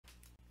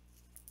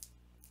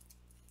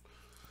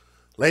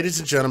Ladies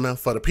and gentlemen,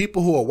 for the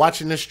people who are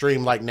watching this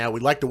stream right now,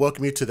 we'd like to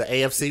welcome you to the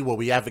AFC, where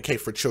we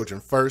advocate for children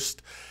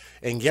first.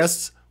 And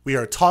yes, we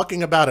are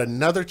talking about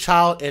another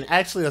child and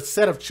actually a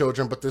set of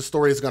children, but this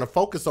story is going to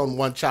focus on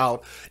one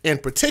child in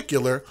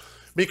particular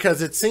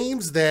because it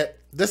seems that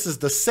this is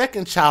the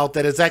second child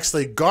that has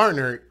actually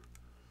garnered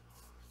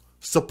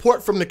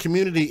support from the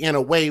community in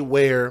a way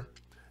where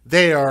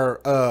they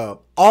are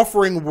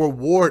offering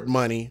reward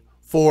money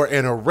for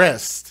an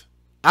arrest.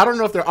 I don't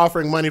know if they're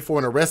offering money for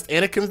an arrest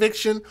and a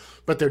conviction,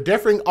 but they're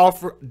definitely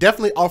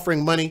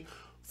offering money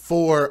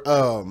for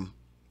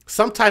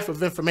some type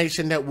of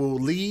information that will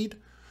lead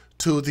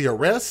to the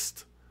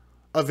arrest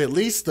of at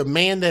least the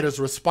man that is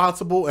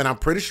responsible. And I'm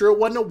pretty sure it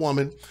wasn't a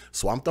woman,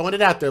 so I'm throwing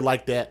it out there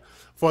like that.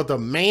 For the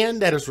man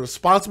that is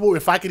responsible,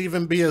 if I could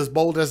even be as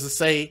bold as to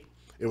say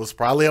it was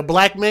probably a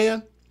black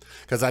man,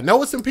 because I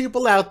know some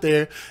people out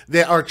there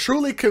that are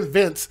truly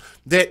convinced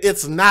that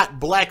it's not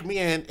black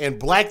men and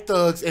black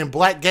thugs and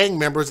black gang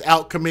members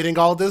out committing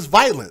all this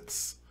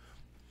violence.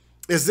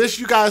 Is this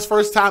you guys'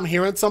 first time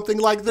hearing something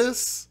like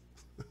this?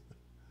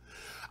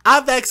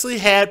 I've actually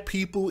had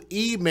people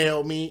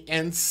email me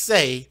and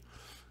say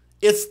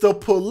it's the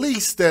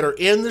police that are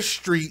in the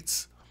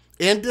streets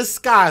in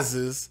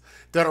disguises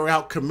that are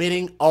out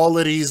committing all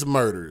of these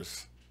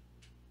murders.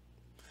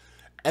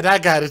 And I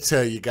got to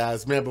tell you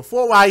guys, man,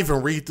 before I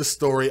even read the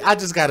story, I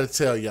just got to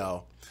tell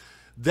y'all,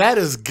 that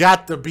has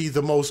got to be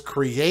the most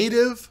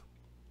creative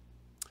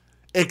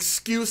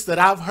excuse that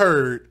I've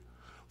heard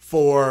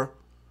for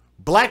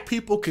black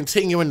people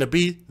continuing to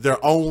be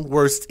their own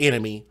worst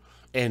enemy.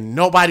 And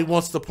nobody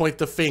wants to point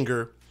the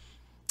finger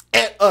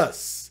at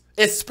us,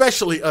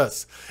 especially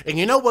us. And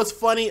you know what's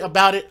funny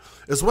about it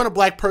is when a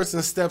black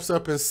person steps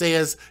up and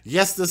says,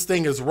 yes, this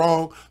thing is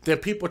wrong, then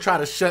people try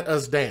to shut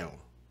us down,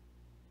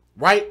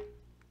 right?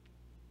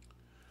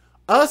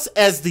 Us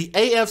as the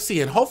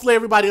AFC, and hopefully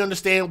everybody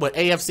understand what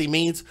AFC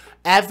means,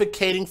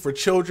 advocating for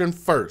children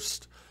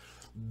first.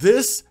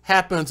 This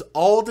happens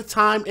all the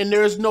time, and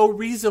there is no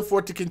reason for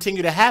it to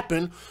continue to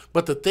happen.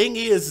 But the thing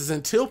is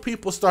until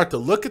people start to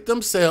look at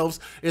themselves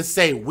and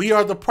say, we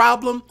are the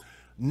problem,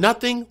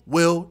 nothing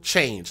will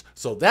change.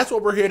 So that's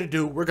what we're here to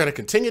do. We're going to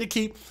continue to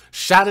keep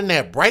shining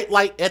that bright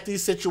light at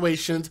these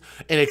situations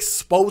and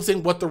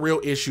exposing what the real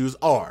issues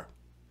are.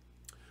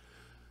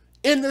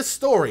 In this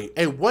story,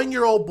 a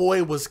 1-year-old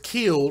boy was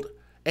killed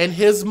and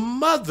his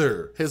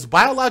mother, his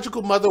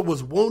biological mother,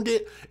 was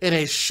wounded in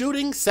a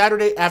shooting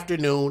Saturday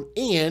afternoon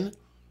in,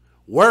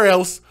 where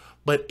else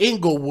but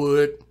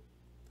Englewood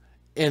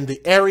in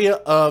the area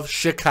of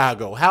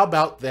Chicago. How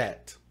about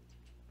that?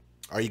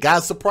 Are you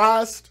guys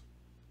surprised?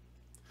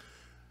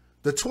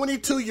 The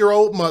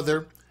 22-year-old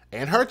mother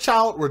and her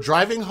child were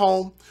driving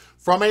home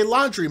from a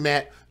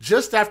laundromat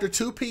just after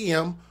 2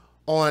 p.m.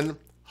 on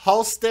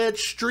Halstead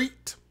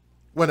Street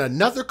when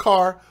another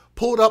car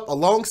pulled up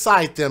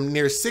alongside them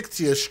near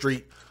 60th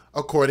Street,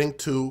 according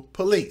to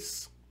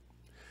police.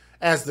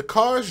 As the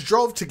cars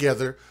drove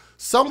together,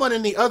 someone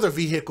in the other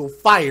vehicle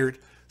fired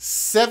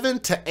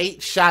 7 to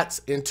 8 shots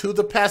into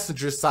the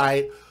passenger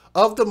side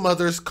of the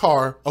mother's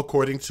car,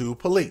 according to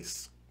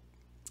police.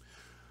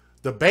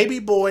 The baby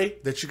boy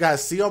that you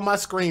guys see on my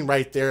screen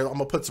right there, I'm going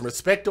to put some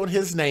respect on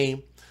his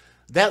name.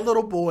 That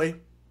little boy,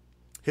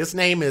 his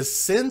name is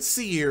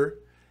Sincere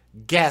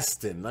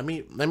Gaston. Let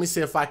me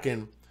see if I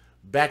can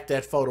back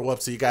that photo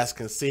up so you guys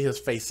can see his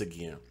face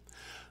again.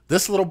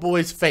 This little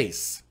boy's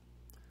face.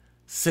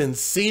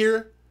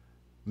 Sincere,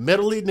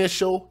 middle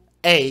initial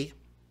A,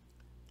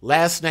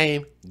 last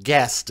name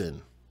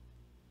Gaston.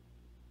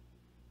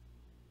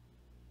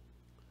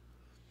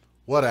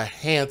 What a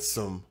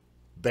handsome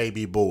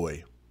baby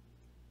boy.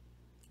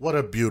 What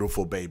a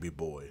beautiful baby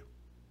boy.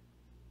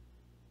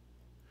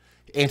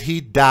 And he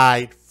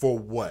died for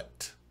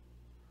what?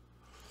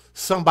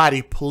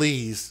 Somebody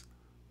please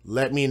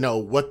let me know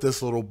what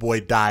this little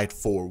boy died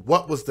for.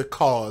 What was the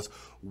cause?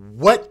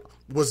 What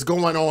was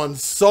going on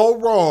so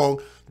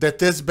wrong that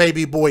this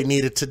baby boy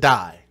needed to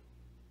die?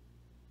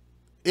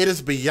 It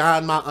is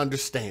beyond my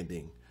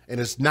understanding, and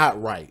it's not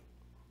right.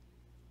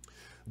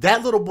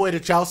 That little boy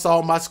that y'all saw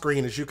on my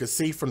screen, as you can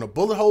see from the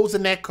bullet holes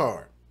in that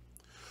car,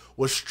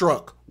 was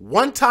struck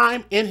one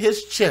time in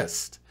his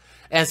chest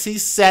as he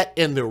sat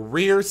in the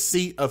rear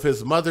seat of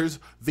his mother's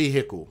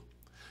vehicle.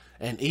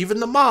 And even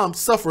the mom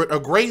suffered a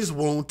graze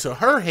wound to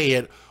her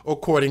head,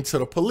 according to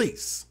the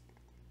police.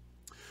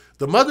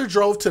 The mother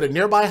drove to the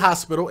nearby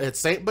hospital at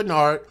St.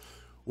 Bernard,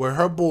 where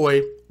her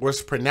boy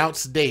was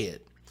pronounced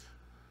dead.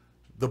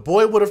 The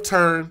boy would have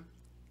turned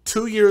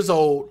 2 years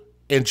old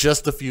in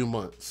just a few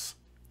months.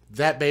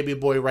 That baby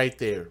boy right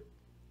there.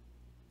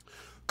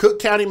 Cook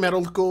County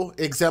Medical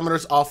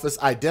Examiner's Office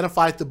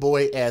identified the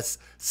boy as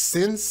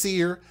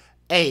Sincere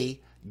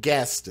A.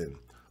 Gaston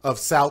of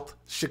South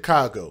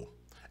Chicago.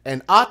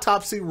 An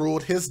autopsy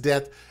ruled his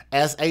death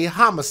as a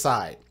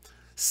homicide,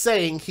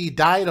 saying he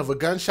died of a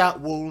gunshot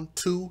wound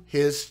to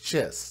his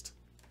chest.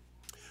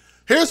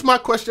 Here's my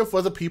question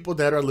for the people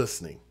that are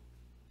listening.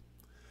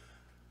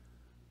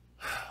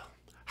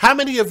 How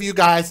many of you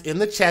guys in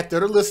the chat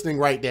that are listening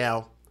right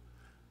now,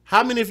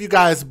 how many of you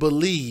guys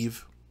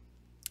believe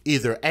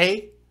Either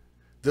A,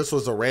 this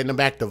was a random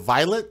act of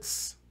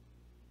violence.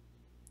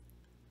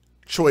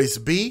 Choice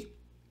B,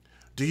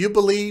 do you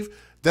believe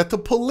that the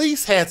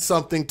police had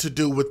something to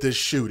do with this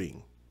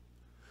shooting?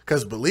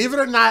 Because believe it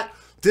or not,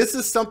 this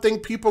is something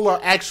people are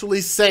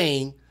actually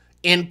saying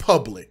in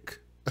public.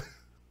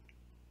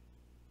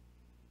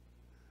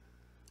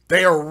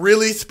 They are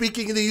really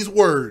speaking these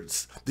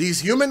words.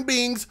 These human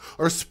beings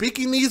are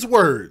speaking these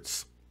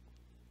words.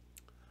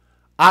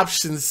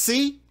 Option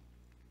C,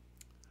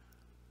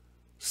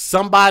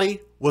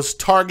 somebody was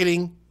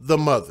targeting the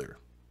mother.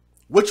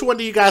 Which one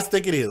do you guys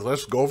think it is?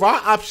 Let's go over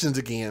our options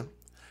again.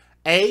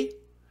 A,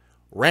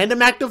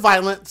 random act of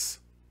violence.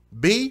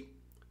 B,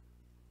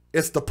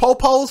 it's the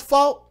popo's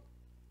fault.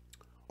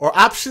 Or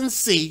option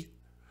C,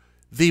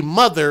 the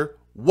mother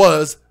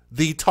was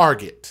the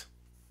target.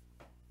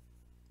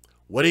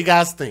 What do you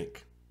guys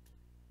think?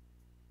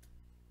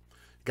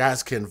 You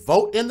guys can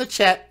vote in the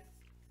chat.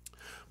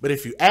 But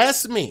if you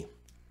ask me,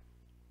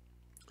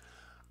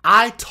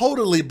 I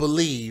totally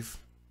believe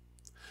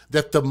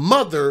that the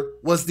mother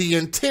was the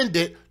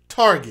intended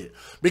target,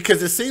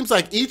 because it seems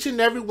like each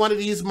and every one of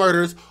these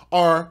murders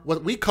are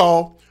what we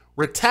call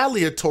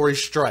retaliatory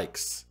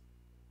strikes.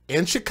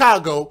 In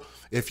Chicago,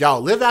 if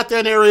y'all live out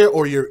that area,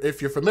 or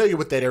if you're familiar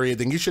with that area,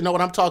 then you should know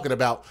what I'm talking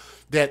about,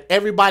 that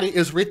everybody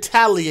is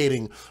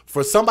retaliating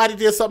for somebody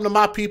did something to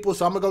my people,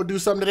 so I'm gonna go do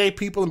something to their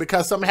people, and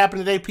because something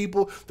happened to their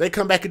people, they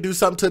come back and do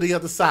something to the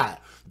other side.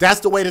 That's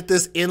the way that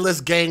this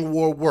endless gang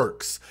war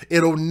works.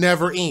 It'll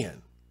never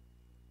end.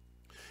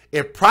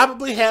 It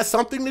probably has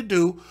something to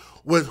do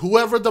with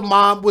whoever the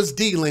mom was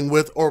dealing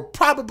with, or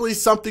probably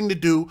something to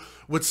do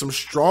with some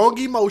strong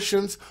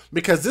emotions,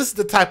 because this is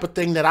the type of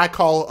thing that I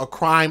call a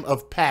crime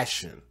of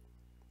passion.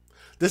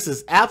 This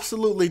is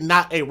absolutely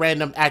not a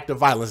random act of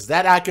violence.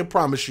 That I can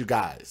promise you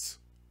guys.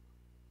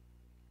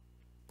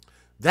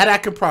 That I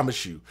can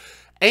promise you.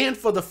 And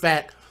for the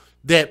fact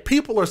that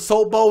people are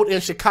so bold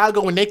in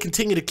Chicago and they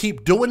continue to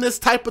keep doing this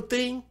type of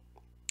thing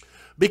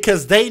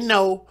because they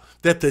know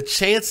that the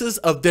chances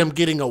of them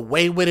getting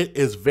away with it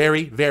is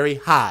very, very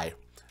high.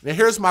 Now,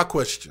 here's my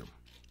question.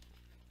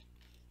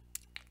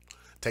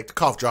 Take the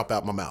cough drop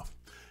out my mouth.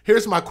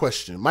 Here's my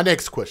question. My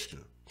next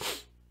question.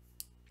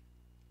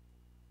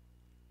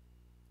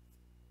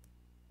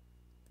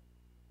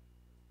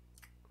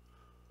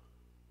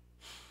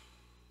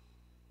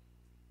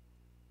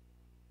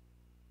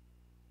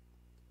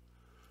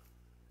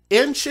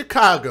 In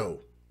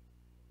Chicago,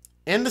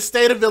 in the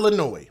state of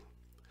Illinois,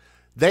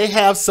 they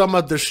have some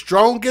of the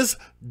strongest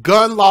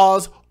gun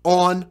laws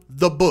on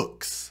the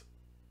books.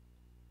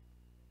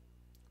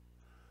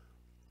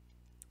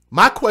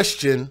 My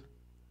question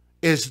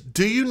is,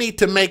 do you need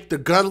to make the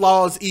gun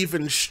laws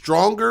even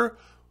stronger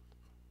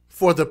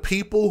for the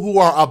people who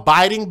are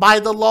abiding by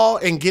the law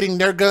and getting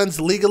their guns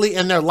legally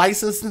and their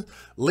license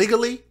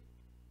legally?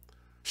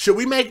 Should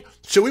we make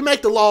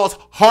the laws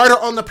harder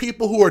on the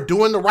people who are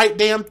doing the right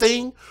damn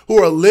thing,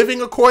 who are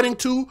living according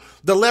to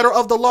the letter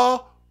of the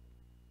law?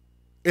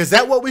 Is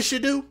that what we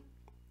should do?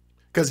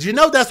 Because you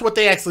know that's what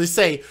they actually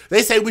say.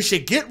 They say we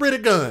should get rid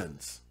of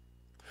guns.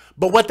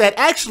 But what that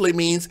actually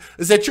means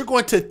is that you're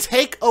going to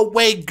take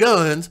away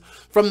guns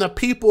from the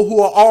people who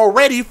are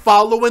already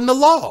following the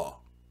law.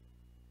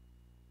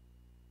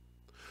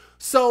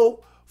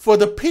 So for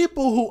the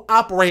people who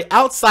operate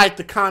outside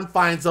the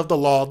confines of the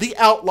law, the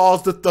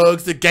outlaws, the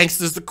thugs, the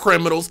gangsters, the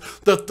criminals,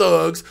 the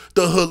thugs,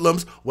 the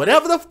hoodlums,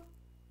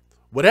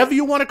 whatever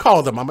you want to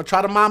call them. I'm going to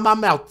try to mind my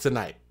mouth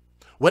tonight.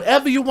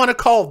 Whatever you want to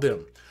call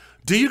them.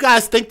 Do you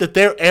guys think that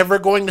they're ever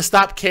going to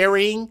stop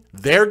carrying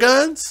their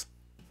guns?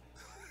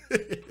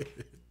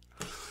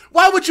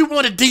 Why would you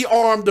want to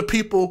de-arm the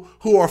people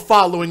who are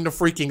following the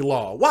freaking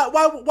law?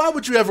 Why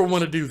would you ever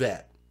want to do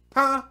that?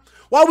 Huh?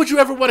 Why would you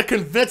ever want to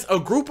convince a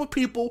group of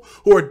people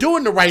who are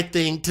doing the right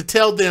thing to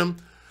tell them,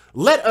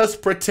 let us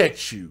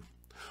protect you?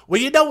 Well,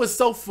 you know, it's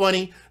so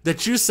funny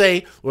that you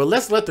say, well,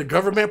 let's let the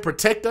government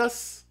protect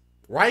us,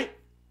 right?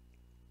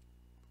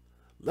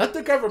 Let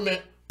the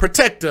government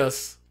protect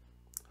us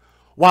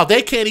while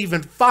they can't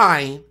even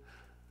find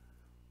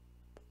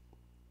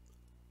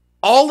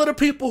all of the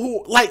people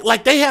who,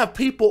 like they have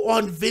people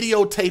on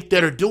videotape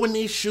that are doing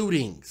these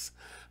shootings,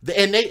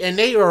 and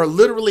they are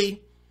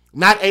literally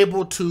not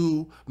able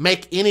to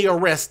make any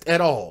arrest at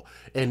all.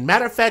 And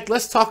matter of fact,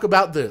 let's talk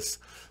about this.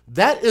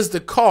 That is the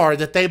car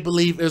that they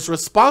believe is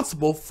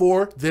responsible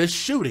for this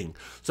shooting.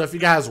 So if you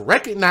guys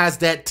recognize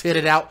that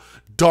titted out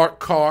dark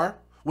car,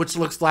 which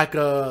looks like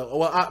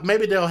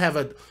maybe they'll have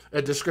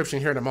a description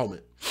here in a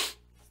moment.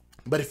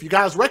 But if you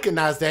guys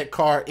recognize that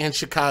car in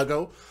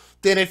Chicago,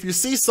 then if you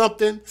see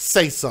something,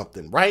 say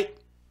something, right?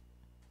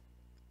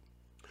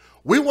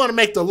 We want to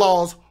make the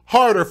laws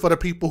harder for the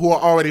people who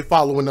are already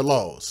following the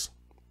laws.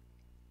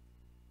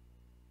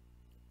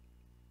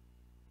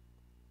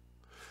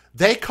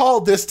 They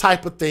call this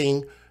type of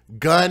thing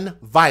gun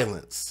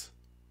violence.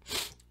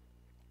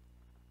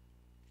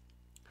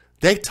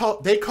 They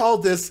call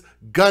this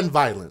gun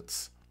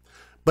violence.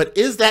 But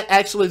is that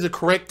actually the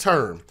correct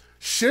term?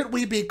 Should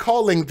we be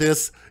calling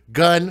this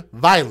gun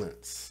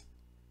violence?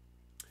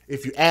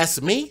 If you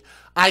ask me,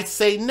 I'd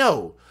say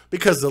no.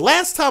 Because the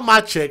last time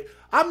I checked,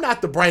 I'm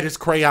not the brightest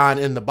crayon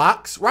in the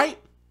box, right?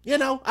 You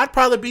know, I'd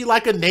probably be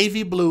like a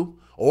navy blue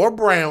or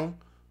brown.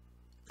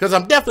 Because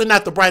I'm definitely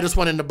not the brightest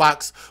one in the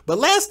box. But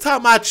last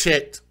time I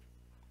checked,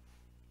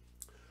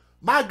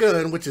 my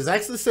gun, which is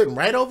actually sitting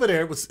right over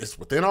there, it's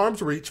within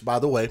arm's reach, by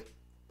the way.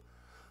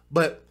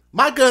 But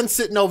my gun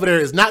sitting over there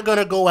is not going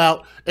to go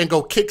out and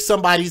go kick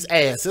somebody's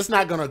ass. It's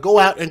not going to go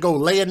out and go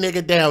lay a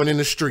nigga down in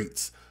the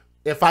streets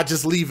if I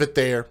just leave it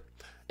there.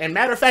 And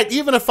matter of fact,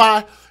 even if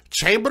I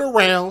chambered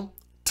around,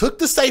 took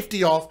the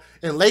safety off,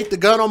 and laid the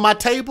gun on my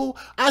table,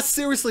 I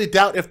seriously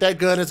doubt if that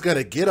gun is going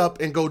to get up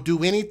and go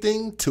do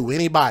anything to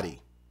anybody.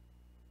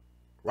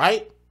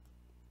 Right?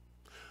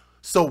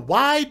 So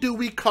why do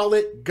we call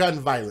it gun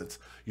violence?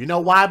 You know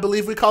why I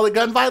believe we call it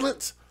gun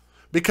violence?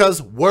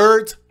 Because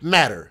words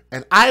matter.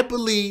 And I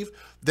believe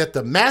that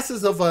the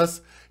masses of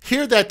us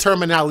hear that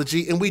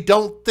terminology and we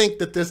don't think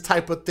that this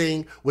type of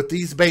thing with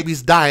these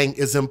babies dying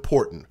is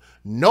important.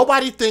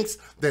 Nobody thinks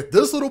that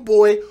this little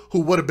boy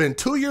who would have been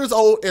 2 years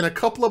old in a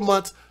couple of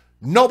months,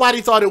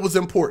 nobody thought it was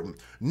important.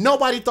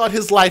 Nobody thought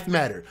his life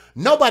mattered.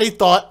 Nobody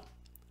thought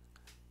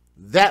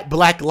that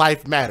black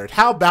life mattered.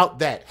 How about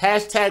that?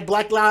 Hashtag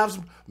Black Lives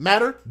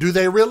Matter. Do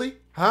they really?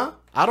 Huh?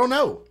 I don't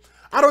know.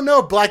 I don't know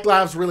if Black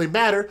Lives really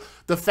matter.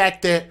 The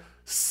fact that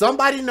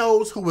somebody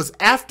knows who was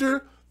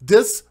after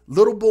this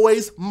little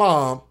boy's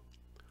mom,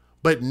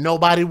 but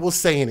nobody will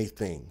say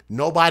anything.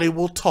 Nobody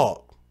will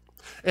talk.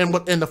 And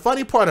the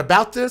funny part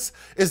about this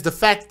is the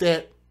fact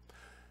that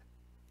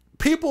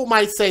people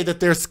might say that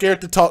they're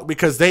scared to talk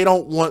because they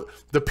don't want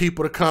the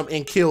people to come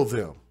and kill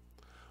them.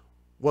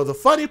 Well, the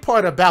funny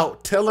part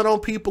about telling on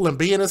people and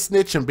being a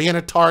snitch and being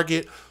a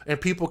target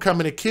and people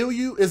coming to kill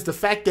you is the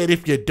fact that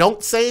if you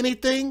don't say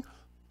anything,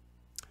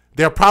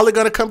 they're probably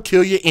going to come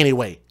kill you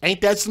anyway.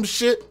 Ain't that some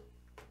shit?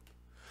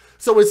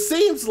 So it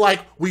seems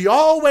like we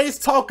always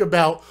talk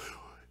about,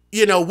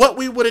 you know, what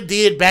we would have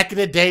did back in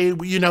the day.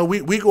 You know,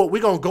 we're going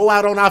to go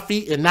out on our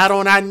feet and not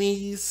on our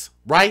knees,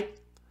 right?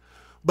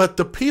 But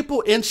the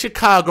people in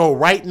Chicago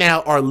right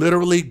now are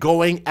literally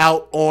going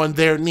out on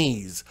their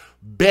knees,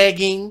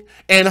 begging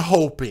and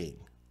hoping.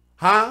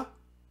 Huh?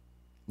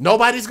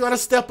 Nobody's going to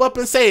step up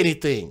and say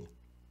anything.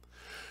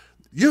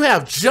 You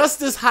have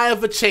just as high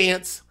of a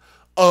chance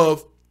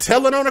of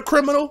telling on a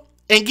criminal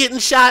and getting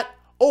shot,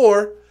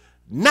 or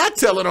not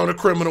telling on a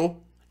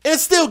criminal and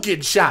still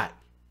getting shot.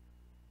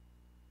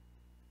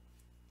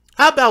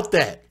 How about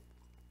that?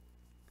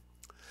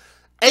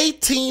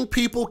 18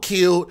 people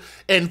killed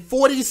and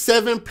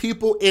 47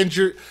 people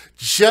injured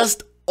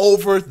just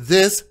over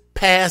this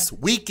past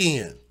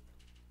weekend.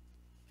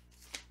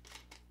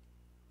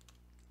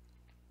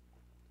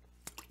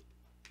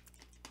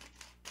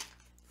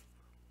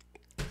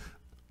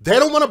 They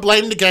don't want to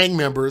blame the gang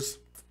members.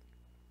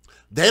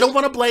 They don't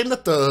want to blame the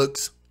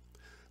thugs.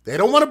 They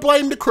don't want to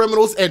blame the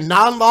criminals and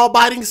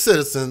non-law-abiding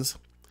citizens.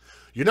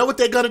 You know what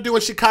they're going to do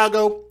in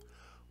Chicago?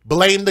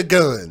 Blame the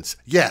guns.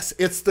 Yes,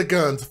 it's the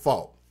guns'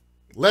 fault.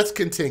 Let's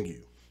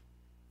continue.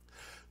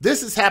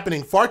 This is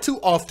happening far too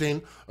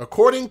often,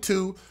 according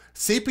to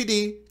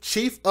CPD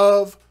Chief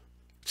of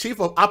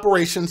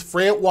Operations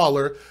Fred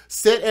Waller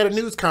said at a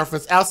news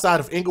conference outside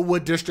of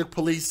Englewood District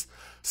Police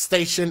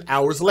Station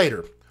hours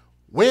later.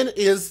 When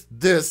is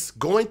this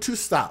going to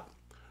stop?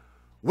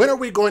 When are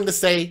we going to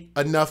say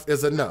enough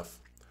is enough?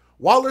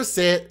 Waller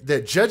said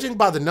that judging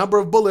by the number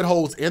of bullet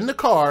holes in the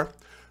car,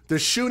 the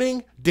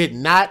shooting did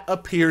not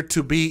appear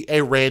to be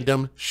a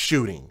random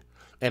shooting.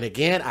 And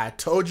again, I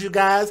told you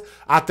guys,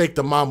 I think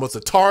the mom was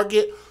a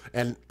target.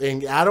 And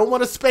I don't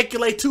want to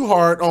speculate too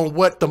hard on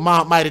what the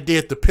mom might have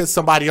did to piss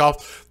somebody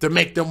off to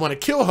make them want to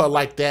kill her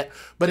like that.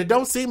 But it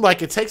don't seem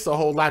like it takes a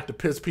whole lot to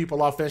piss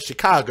people off in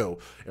Chicago.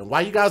 And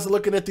while you guys are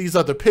looking at these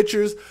other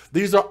pictures,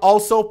 these are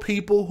also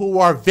people who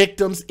are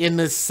victims in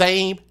the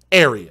same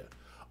area.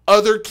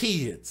 Other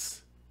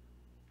kids,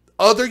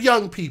 other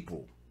young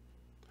people.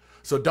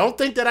 So don't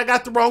think that I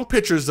got the wrong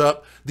pictures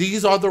up.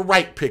 These are the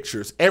right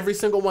pictures. Every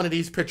single one of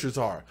these pictures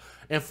are.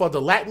 And for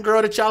the Latin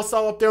girl that y'all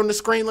saw up there on the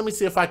screen, let me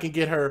see if I can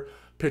get her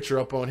picture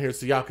up on here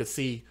so y'all can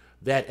see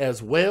that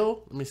as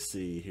well. Let me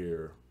see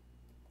here.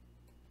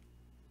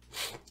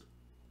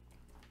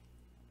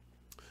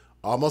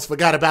 Almost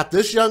forgot about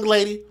this young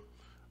lady,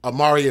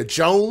 Amaria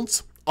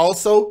Jones,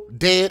 also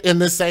dead in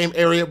the same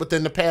area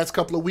within the past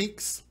couple of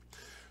weeks.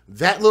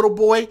 That little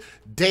boy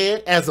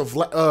dead as of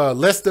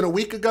less than a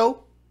week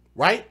ago,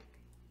 right?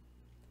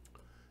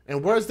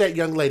 And where's that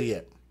young lady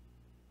at?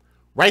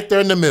 Right there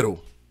in the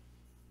middle.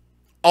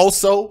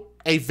 Also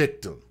a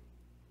victim.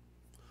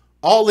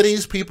 All of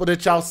these people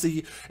that y'all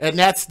see, and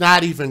that's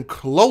not even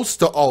close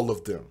to all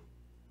of them.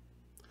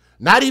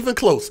 Not even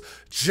close.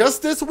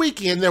 Just this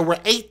weekend, there were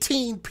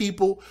 18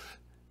 people,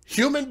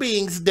 human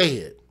beings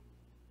dead.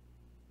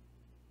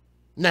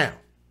 Now,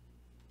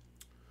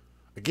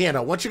 again,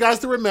 I want you guys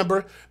to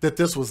remember that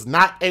this was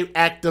not a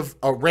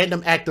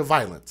random act of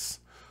violence.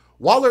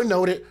 Waller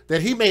noted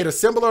that he made a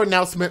similar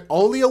announcement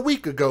only a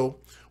week ago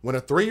when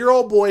a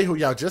 3-year-old boy who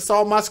y'all just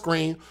saw on my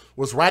screen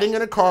was riding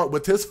in a car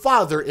with his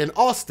father in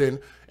Austin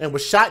and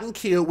was shot and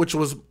killed, which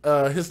was,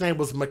 his name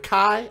was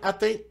Mackay, I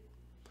think.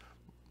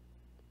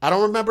 I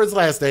don't remember his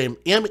last name.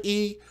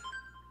 M-E-H-K-I,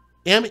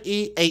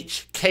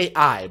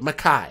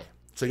 Mackay.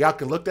 So y'all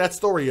can look that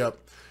story up.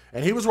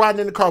 And he was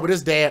riding in the car with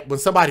his dad when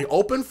somebody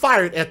opened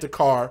fire at the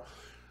car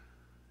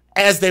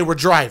as they were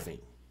driving.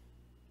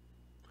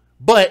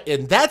 But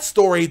in that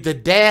story, the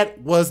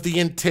dad was the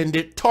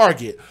intended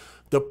target.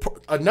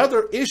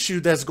 Another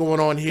issue that's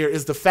going on here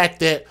is the fact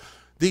that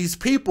these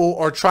people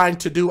are trying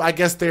to do, I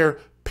guess, their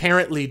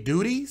parently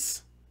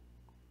duties.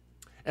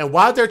 And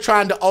while they're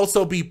trying to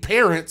also be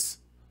parents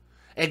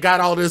and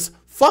got all this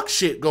fuck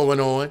shit going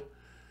on,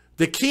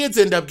 the kids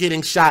end up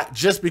getting shot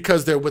just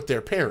because they're with their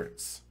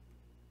parents.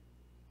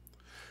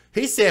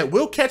 He said,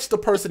 we'll catch the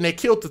person that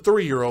killed the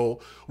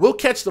 3-year-old. We'll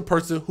catch the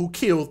person who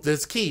killed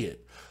this kid.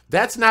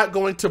 That's not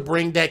going to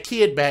bring that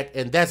kid back,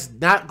 and that's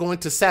not going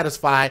to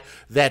satisfy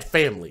that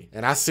family.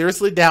 And I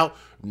seriously doubt,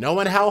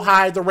 knowing how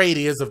high the rate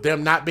is of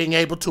them not being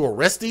able to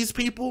arrest these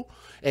people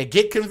and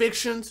get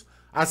convictions,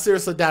 I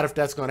seriously doubt if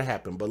that's going to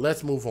happen. But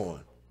let's move on.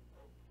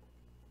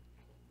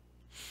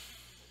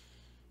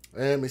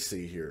 Let me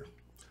see here.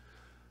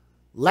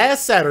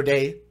 Last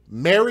Saturday,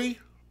 Mayor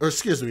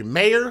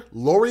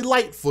Lori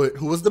Lightfoot,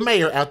 who was the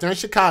mayor out there in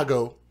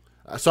Chicago,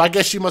 so I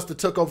guess she must have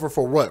took over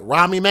for what?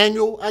 Rahm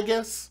Emanuel, I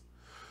guess?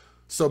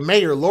 So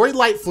Mayor Lori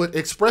Lightfoot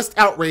expressed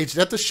outrage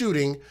at the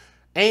shooting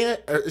and,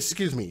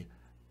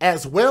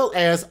 as well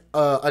as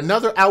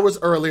another hours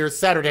earlier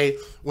Saturday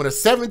when a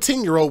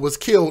 17-year-old was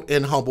killed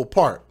in Humboldt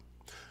Park.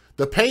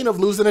 The pain of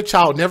losing a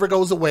child never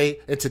goes away,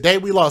 and today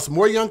we lost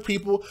more young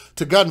people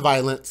to gun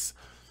violence.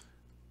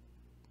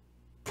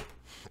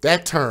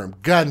 That term,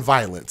 gun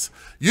violence.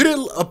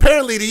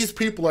 Apparently these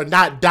people are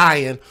not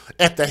dying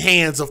at the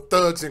hands of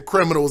thugs and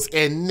criminals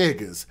and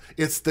niggas.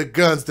 It's the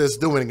guns that's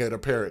doing it,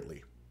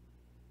 apparently.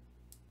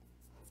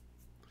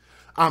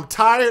 I'm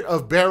tired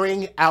of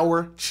burying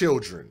our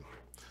children.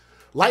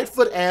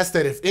 Lightfoot asked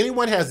that if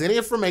anyone has any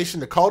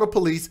information to call the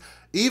police,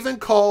 even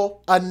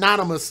call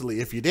anonymously.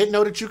 If you didn't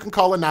know that you can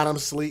call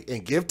anonymously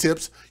and give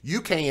tips,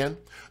 you can.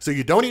 So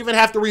you don't even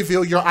have to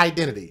reveal your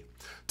identity,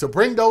 to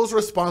bring those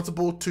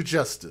responsible to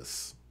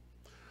justice.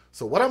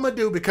 So what I'm going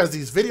to do, because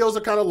these videos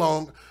are kind of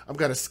long, I'm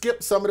going to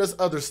skip some of this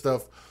other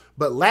stuff.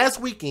 But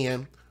last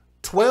weekend,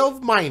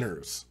 12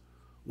 minors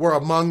were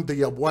among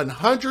the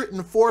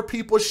 104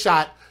 people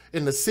shot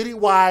in the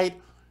citywide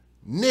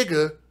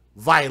nigga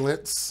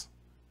violence,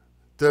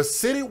 the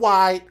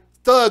citywide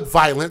thug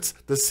violence,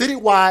 the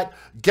citywide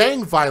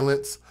gang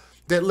violence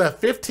that left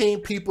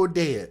 15 people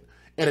dead.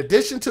 In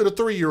addition to the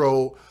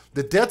 3-year-old,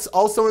 the deaths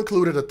also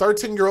included a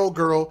 13-year-old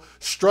girl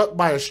struck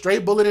by a stray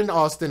bullet in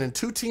Austin and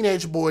 2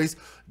 teenage boys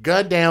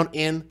gunned down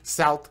in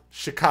South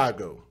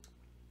Chicago.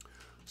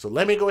 So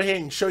let me go ahead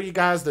and show you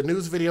guys the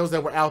news videos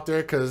that were out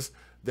there, because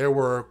there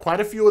were quite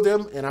a few of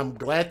them, and I'm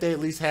glad they at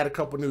least had a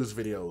couple news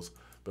videos.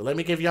 But let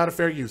me give y'all the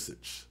fair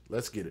usage.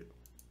 Let's get it.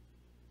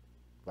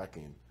 If I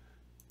can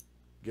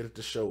get it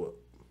to show up.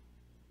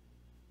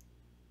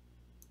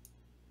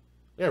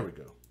 There we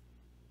go.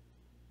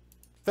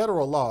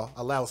 Federal law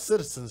allows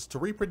citizens to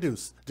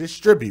reproduce,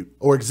 distribute,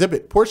 or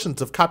exhibit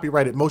portions of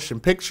copyrighted motion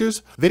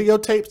pictures,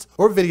 videotapes,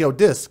 or video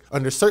discs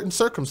under certain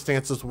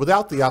circumstances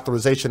without the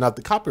authorization of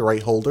the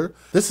copyright holder.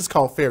 This is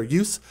called fair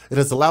use. It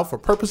is allowed for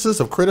purposes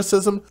of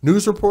criticism,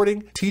 news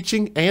reporting,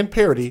 teaching, and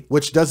parody,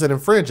 which doesn't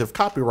infringe of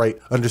copyright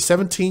under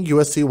 17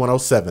 U.S.C.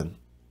 107.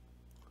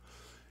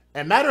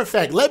 And matter of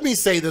fact, let me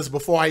say this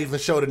before I even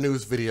show the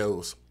news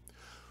videos.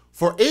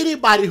 For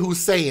anybody who's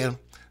saying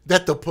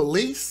that the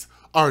police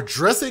are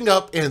dressing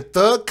up in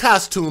thug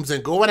costumes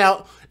and going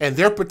out and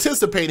they're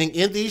participating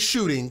in these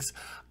shootings,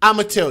 I'm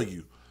going to tell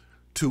you,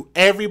 to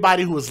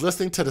everybody who is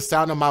listening to the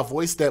sound of my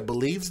voice that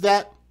believes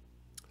that,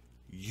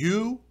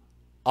 you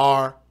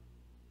are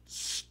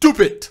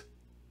stupid.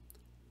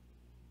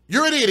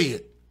 You're an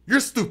idiot. You're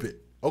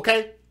stupid.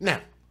 Okay? Now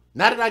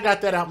that I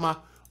got that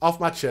off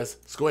my chest,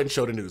 let's go ahead and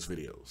show the news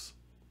videos.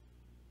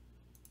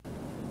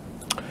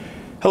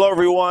 Hello,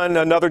 everyone.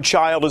 Another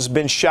child has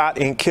been shot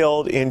and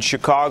killed in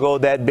Chicago.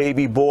 That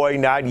baby boy,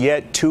 not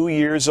yet 2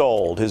 years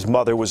old. His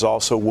mother was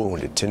also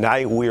wounded.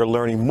 Tonight, we are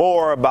learning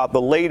more about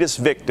the latest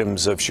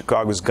victims of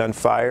Chicago's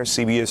gunfire.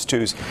 CBS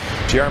 2's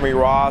Jeremy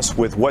Ross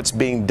with what's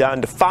being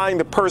done to find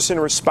the person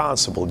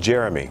responsible.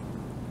 Jeremy.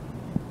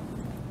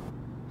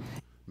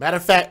 Matter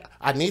of fact,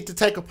 I need to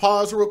take a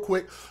pause real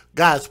quick.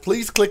 Guys,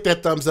 please click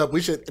that thumbs up.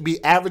 We should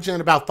be averaging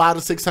about 500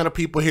 to 600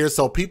 people here,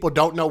 so people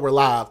don't know we're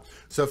live.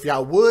 So if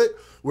y'all would,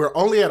 we're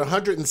only at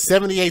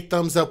 178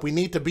 thumbs up. We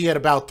need to be at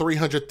about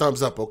 300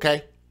 thumbs up,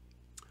 okay?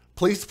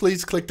 Please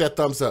click that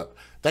thumbs up.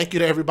 Thank you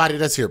to everybody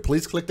that's here.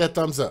 Please click that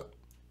thumbs up.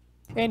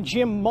 And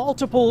Jim,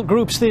 multiple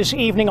groups this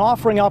evening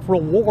offering up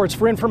rewards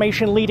for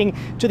information leading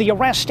to the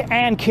arrest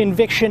and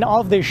conviction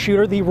of this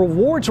shooter. The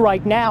rewards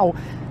right now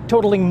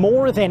totaling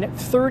more than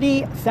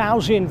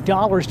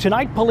 $30,000.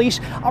 Tonight,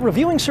 police are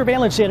reviewing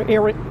surveillance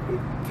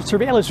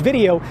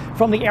video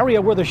from the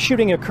area where the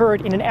shooting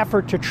occurred in an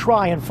effort to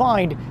try and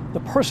find the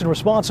person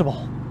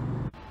responsible.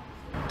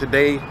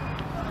 today,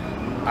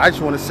 I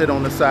just want to sit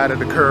on the side of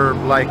the curb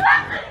like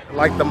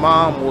the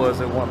mom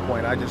was at one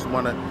point. I just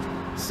want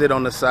to sit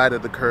on the side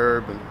of the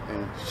curb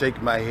and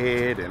shake my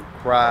head and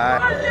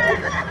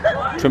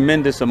cry.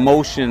 Tremendous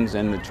emotions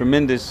and the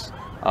tremendous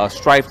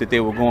strife that they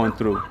were going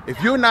through. If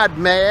you're not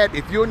mad,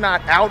 if you're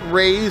not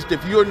outraged,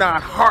 if you're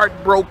not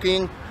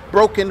broken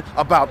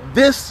about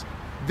this,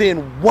 then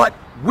what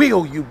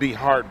will you be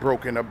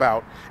heartbroken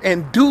about?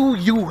 And do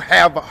you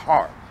have a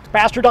heart?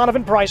 Pastor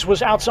Donovan Price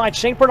was outside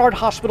St. Bernard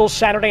Hospital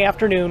Saturday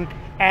afternoon,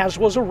 as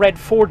was a red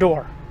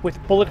four-door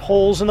with bullet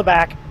holes in the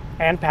back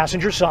and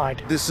passenger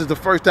side. This is the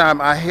first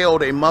time I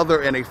held a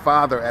mother and a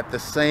father at the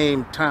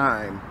same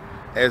time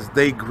as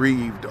they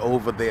grieved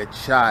over their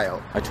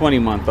child. A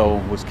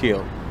 20-month-old was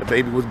killed. The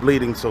baby was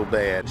bleeding so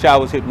bad. The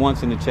child was hit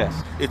once in the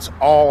chest. It's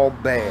all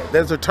bad.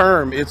 There's a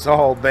term, it's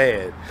all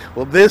bad.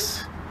 Well,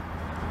 this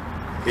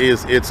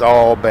is it's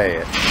all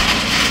bad.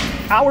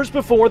 Hours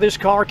before this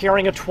car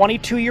carrying a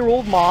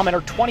 22-year-old mom and her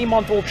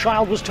 20-month-old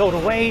child was towed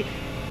away,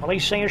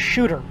 police say a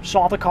shooter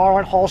saw the car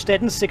on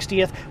Halstead and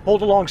 60th,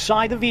 pulled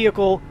alongside the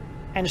vehicle,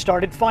 and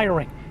started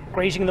firing,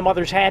 grazing the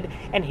mother's head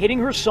and hitting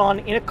her son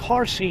in a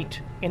car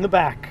seat in the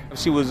back.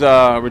 She was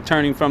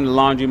returning from the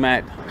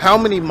laundromat. How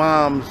many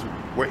moms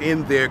were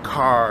in their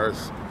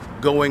cars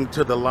going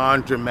to the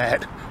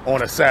laundromat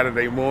on a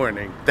Saturday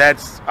morning?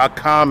 That's a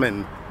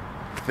common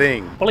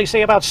thing. Police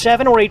say about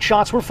 7 or 8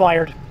 shots were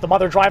fired, the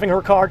mother driving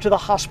her car to the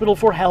hospital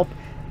for help,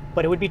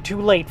 but it would be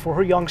too late for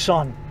her young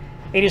son.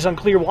 It is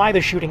unclear why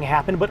the shooting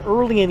happened, but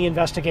early in the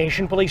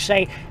investigation, police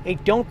say they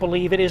don't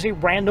believe it is a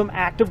random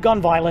act of gun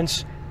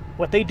violence.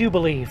 What they do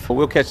believe: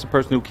 we'll catch the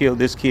person who killed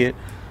this kid,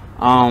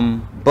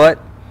 but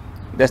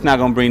that's not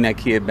going to bring that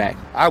kid back.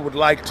 I would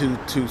like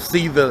to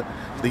see the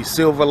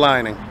silver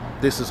lining.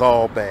 This is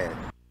all bad.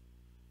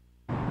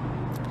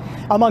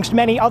 Amongst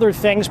many other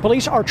things,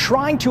 police are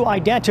trying to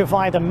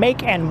identify the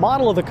make and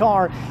model of the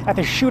car that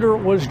the shooter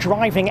was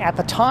driving at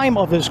the time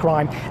of this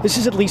crime. This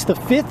is at least the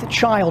 5th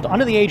child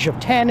under the age of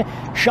 10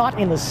 shot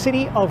in the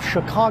city of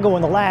Chicago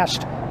in the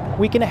last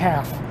week and a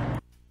half.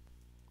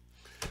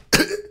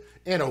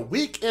 In a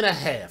week and a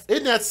half.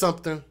 Isn't that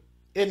something?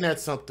 Isn't that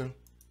something?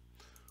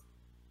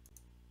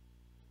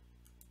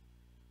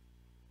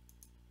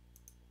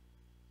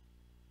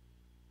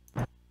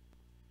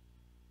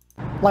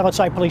 Live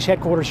outside police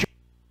headquarters.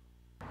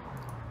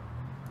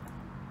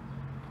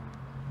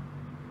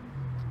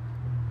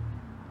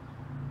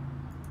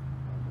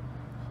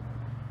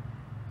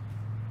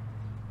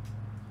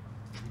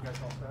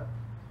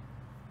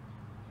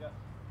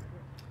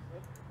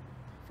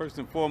 First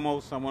and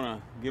foremost, I want to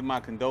give my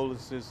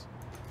condolences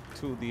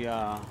to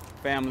the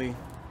family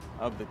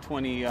of the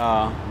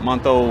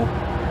 20-month-old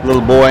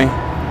little boy.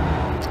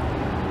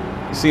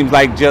 It seems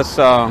like just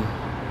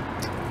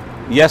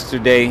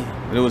yesterday,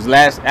 it was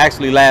last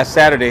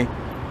Saturday,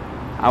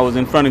 I was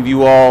in front of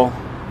you all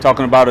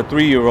talking about a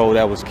 3-year-old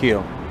that was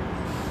killed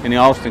in the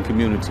Austin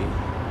community.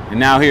 And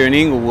now here in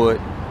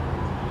Englewood,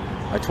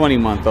 a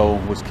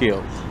 20-month-old was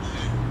killed.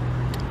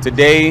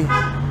 Today,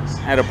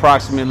 at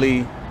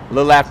approximately a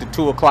little after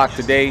 2 o'clock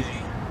today,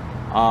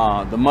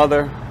 the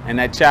mother and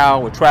that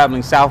child were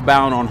traveling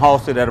southbound on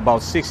Halstead at about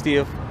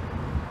 60th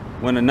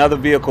when another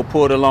vehicle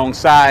pulled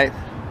alongside,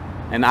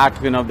 and the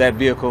occupant of that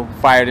vehicle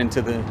fired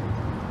into the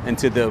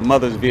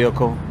mother's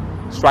vehicle,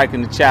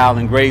 striking the child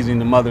and grazing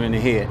the mother in the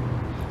head.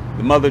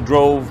 The mother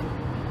drove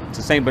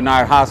to St.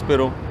 Bernard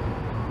Hospital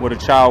where the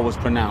child was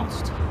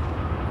pronounced.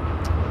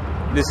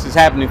 This is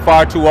happening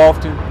far too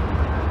often.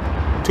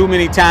 Too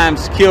many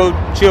times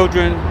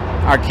children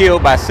are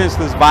killed by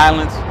senseless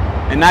violence,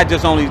 and not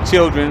just only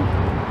children,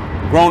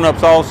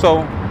 grown-ups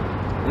also.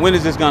 When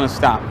is this going to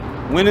stop?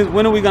 When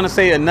are we going to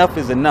say enough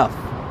is enough?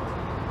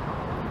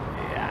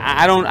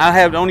 I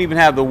don't even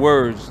have the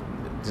words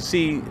to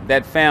see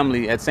that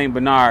family at St.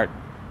 Bernard,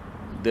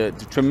 the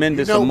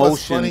tremendous emotion.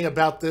 What's funny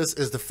about this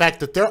is the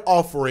fact that they're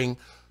offering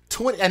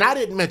and I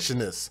didn't mention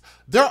this,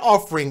 they're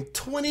offering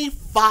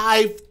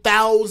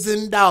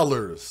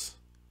 $25,000.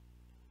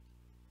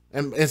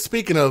 And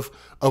speaking of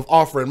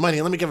offering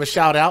money, let me give a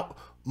shout out.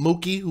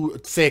 Mookie, who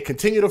said,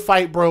 continue to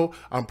fight, bro.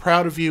 I'm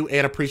proud of you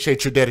and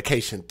appreciate your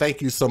dedication.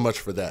 Thank you so much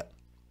for that.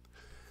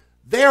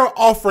 They're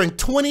offering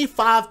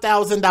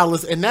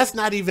 $25,000, and that's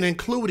not even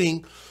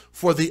including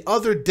for the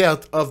other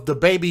death of the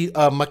baby,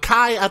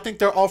 Makai. I think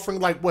they're offering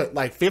like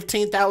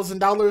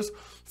 $15,000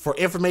 for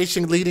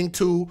information leading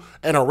to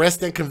an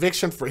arrest and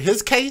conviction for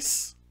his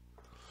case.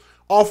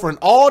 Offering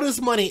all this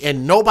money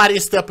and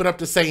nobody's stepping up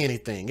to say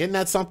anything. Isn't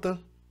that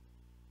something?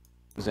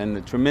 And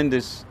the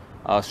tremendous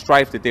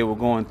strife that they were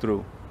going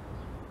through,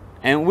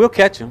 and we'll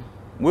catch them.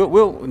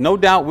 We'll no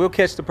doubt we'll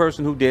catch the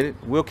person who did it.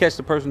 We'll catch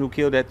the person who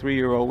killed that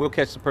 3-year-old. We'll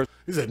catch the person.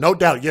 He said, no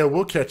doubt, yeah,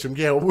 we'll catch him.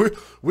 Yeah,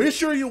 we're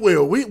sure you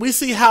will. We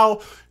see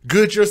how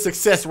good your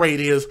success rate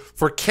is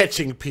for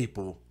catching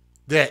people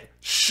that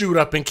shoot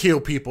up and kill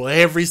people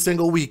every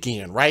single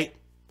weekend, right?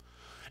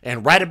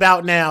 And right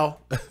about now,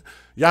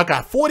 y'all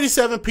got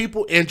 47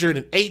 people injured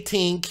and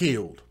 18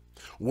 killed.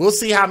 We'll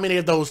see how many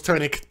of those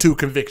turn into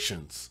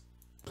convictions.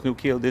 Who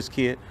killed this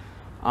kid,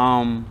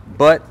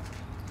 but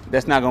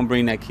that's not going to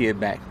bring that kid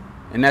back.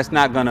 And that's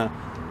not going to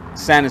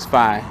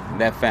satisfy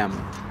that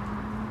family.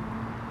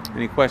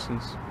 Any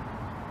questions?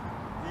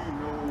 Do you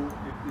know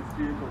if this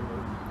vehicle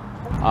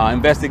was?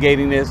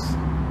 Investigating this,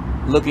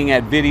 looking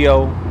at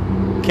video,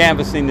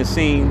 canvassing the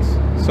scenes,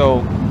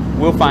 so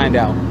we'll find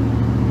out.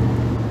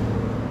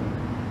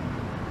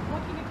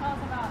 What can you tell us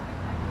about it?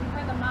 Like, we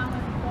heard the mom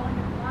was going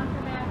to the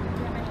laundromat. Did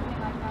you have anything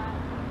like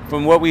that?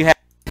 From what we have,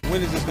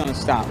 when is this going to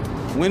stop?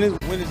 When is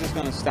this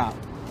going to stop?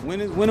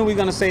 When are we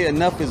going to say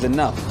enough is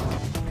enough?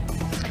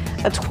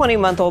 A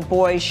 20-month-old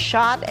boy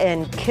shot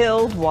and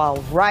killed while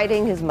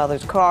riding his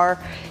mother's car.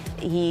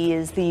 He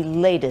is the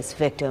latest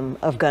victim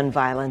of gun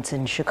violence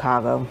in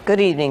Chicago. Good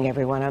evening,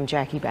 everyone. I'm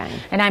Jackie Bang.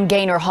 And I'm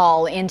Gaynor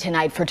Hall, in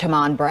tonight for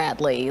Tamon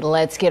Bradley.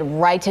 Let's get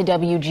right to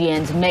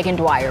WGN's Megan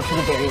Dwyer for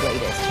the very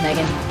latest.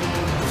 Megan.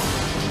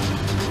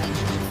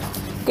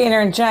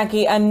 Gaynor and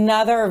Jackie,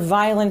 another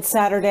violent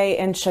Saturday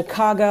in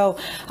Chicago.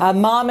 A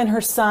mom and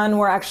her son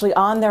were actually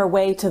on their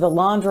way to the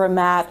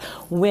laundromat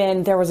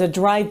when there was a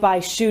drive-by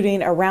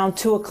shooting around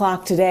 2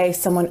 o'clock today.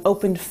 Someone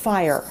opened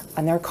fire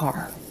on their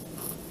car.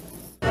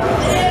 And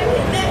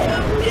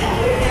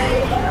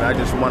I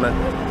just want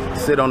to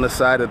sit on the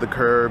side of the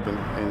curb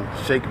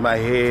and shake my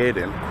head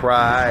and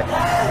cry.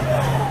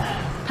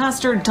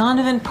 Pastor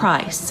Donovan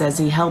Price says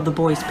he held the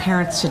boy's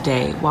parents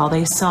today while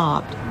they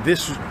sobbed.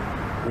 This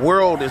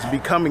world is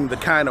becoming the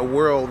kind of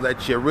world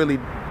that you really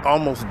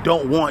almost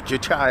don't want your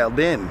child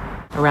in.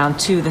 Around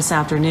 2 this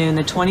afternoon,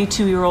 the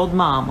 22-year-old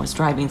mom was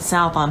driving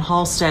south on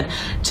Halstead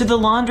to the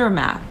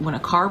laundromat when a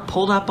car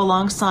pulled up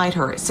alongside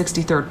her at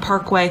 63rd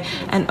Parkway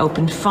and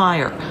opened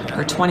fire.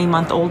 Her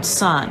 20-month-old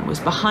son was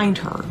behind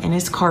her in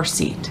his car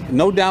seat.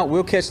 No doubt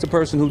we'll catch the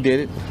person who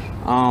did it,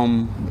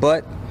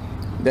 but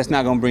that's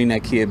not going to bring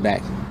that kid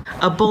back.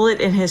 A bullet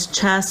in his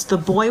chest, the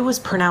boy was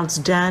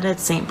pronounced dead at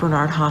St.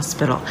 Bernard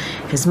Hospital.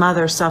 His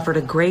mother suffered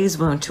a graze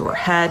wound to her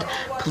head.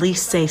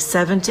 Police say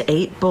 7 to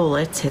 8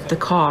 bullets hit the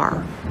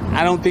car.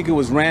 I don't think it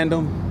was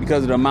random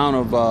because of the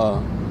amount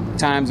of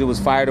times it was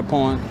fired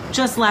upon.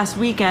 Just last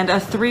weekend, a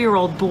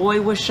 3-year-old boy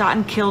was shot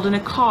and killed in a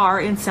car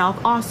in South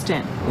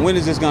Austin. When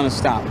is this going to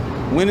stop?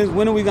 When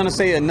are we going to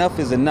say enough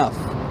is enough?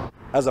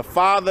 As a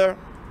father,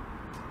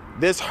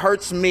 this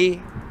hurts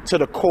me to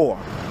the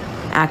core.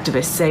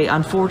 Activists say,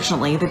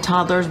 unfortunately, the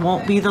toddlers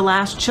won't be the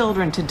last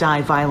children to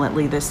die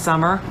violently this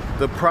summer.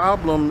 The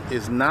problem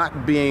is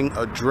not being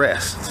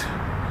addressed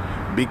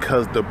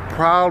because the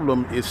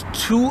problem is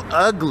too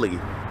ugly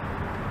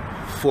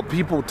for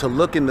people to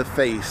look in the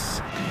face.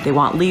 They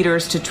want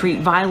leaders to treat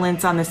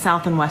violence on the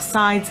South and West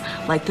sides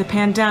like the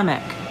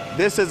pandemic.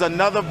 This is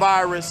another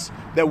virus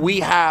that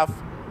we have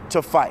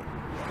to fight.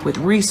 With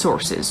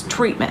resources,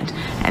 treatment,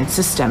 and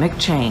systemic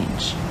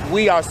change.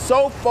 We are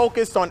so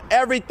focused on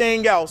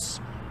everything else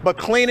but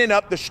cleaning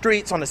up the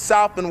streets on the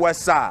South and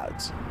West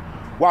sides.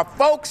 While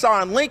folks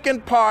are in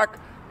Lincoln Park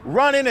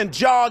running and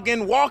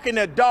jogging, walking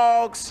their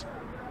dogs,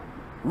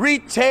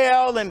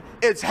 retail, and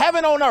it's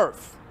heaven on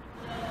earth.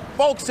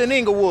 Folks in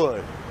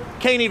Englewood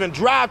can't even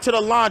drive to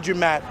the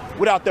laundromat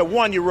without their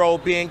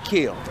 1-year-old being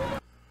killed.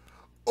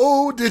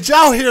 Oh, did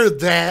y'all hear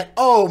that?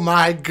 Oh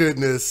my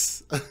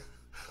goodness.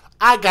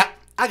 I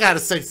gotta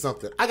say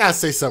something. I gotta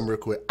say something real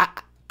quick.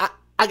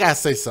 I gotta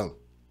say something.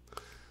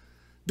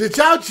 Did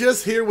y'all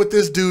just hear what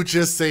this dude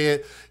just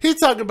said? He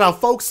talking about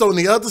folks on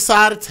the other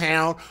side of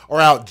town are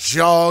out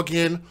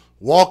jogging,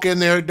 walking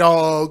their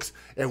dogs,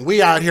 and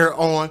we out here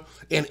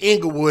in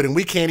Englewood and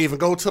we can't even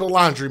go to the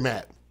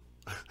laundromat.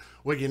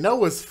 Well, you know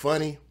what's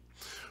funny?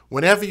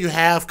 Whenever you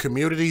have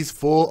communities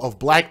full of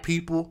black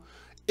people,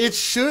 it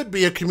should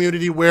be a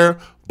community where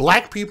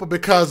black people,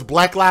 because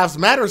Black Lives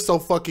Matter so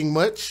fucking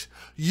much,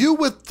 you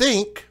would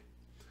think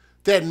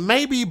that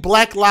maybe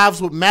black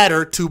lives would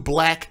matter to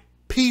black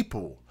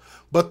people.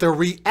 But the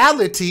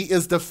reality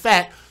is the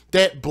fact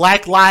that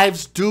black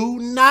lives do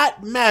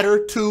not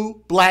matter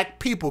to black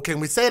people. Can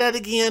we say that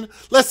again?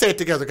 Let's say it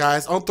together,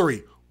 guys, on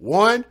 3.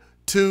 1,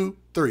 2,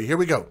 3. Here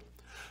we go.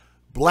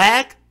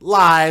 Black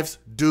lives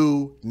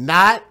do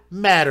not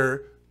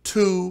matter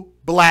to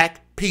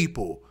black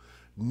people.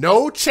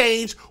 No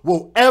change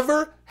will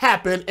ever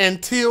happen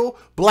until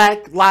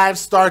black lives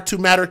start to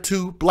matter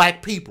to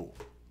black people.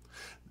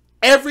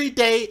 Every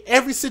day,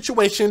 every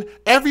situation,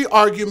 every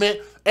argument,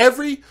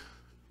 every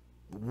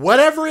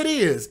whatever it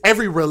is,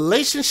 every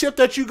relationship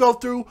that you go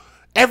through,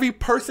 every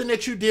person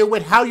that you deal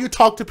with, how you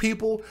talk to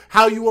people,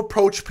 how you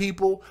approach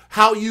people,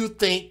 how you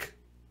think,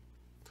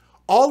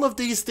 all of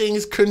these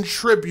things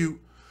contribute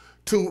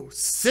to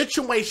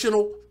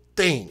situational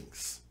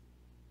things.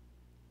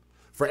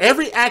 For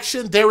every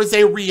action, there is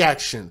a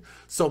reaction.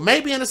 So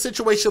maybe in a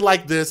situation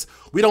like this,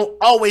 we don't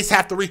always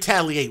have to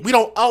retaliate. We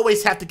don't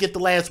always have to get the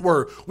last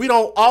word. We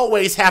don't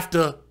always have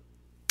to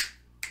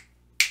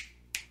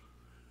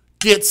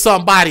get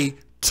somebody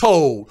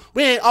told.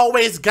 We ain't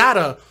always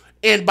gotta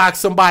inbox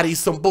somebody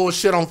some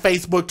bullshit on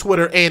Facebook,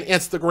 Twitter, and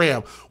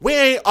Instagram. We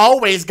ain't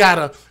always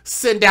gotta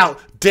send out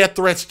death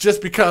threats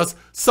just because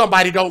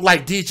somebody don't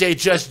like DJ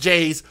Just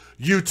Jay's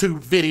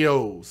YouTube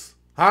videos.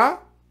 Huh?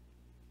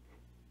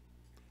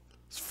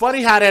 It's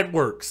funny how that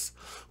works.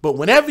 But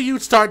whenever you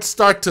start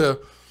to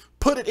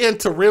put it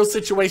into real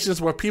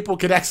situations where people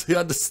can actually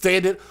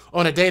understand it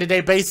on a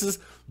day-to-day basis,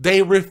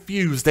 they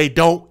refuse. They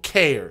don't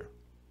care.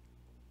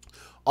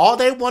 All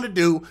they want to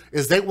do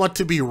is they want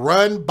to be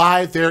run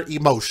by their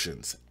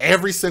emotions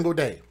every single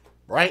day,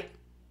 right?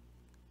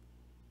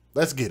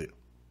 Let's get it.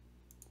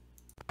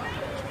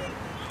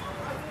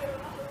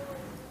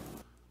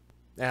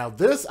 Now,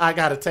 this I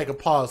got to take a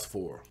pause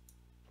for.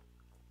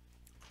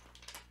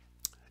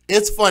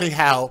 It's funny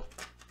how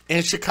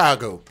in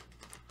Chicago,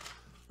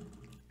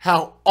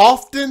 how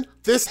often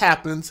this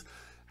happens,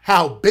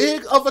 how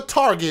big of a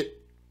target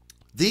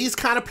these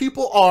kind of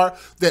people are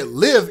that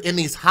live in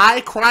these high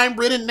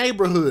crime-ridden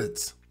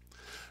neighborhoods.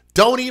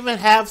 Don't even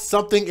have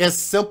something as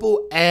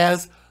simple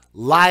as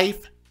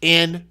life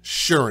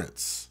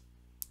insurance.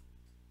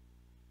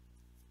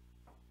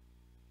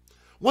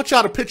 I want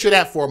y'all to picture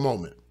that for a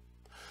moment.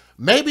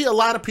 Maybe a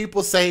lot of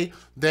people say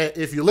that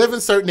if you live in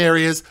certain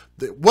areas,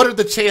 what are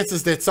the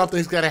chances that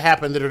something's going to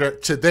happen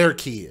to their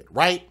kid,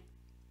 right?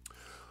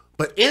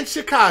 But in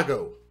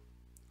Chicago,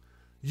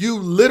 you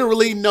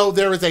literally know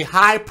there is a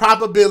high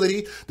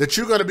probability that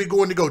you're going to be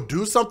going to go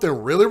do something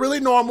really, really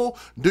normal,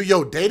 do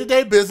your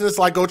day-to-day business,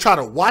 like go try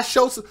to wash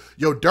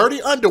your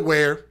dirty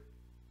underwear,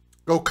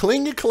 go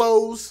clean your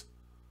clothes,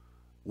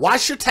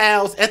 wash your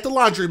towels at the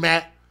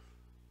laundromat,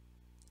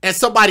 and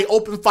somebody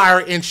open fire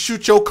and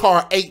shoot your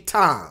car 8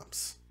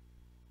 times.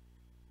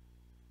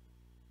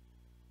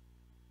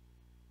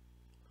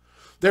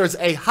 There's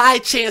a high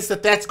chance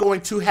that that's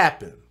going to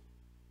happen.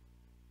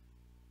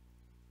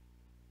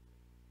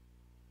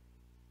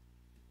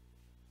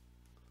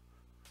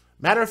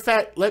 Matter of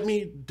fact, let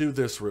me do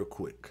this real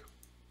quick.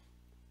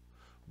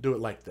 Do it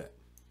like that.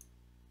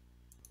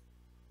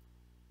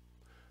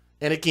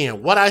 And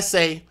again, what I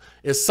say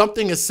is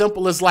something as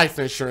simple as life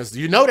insurance.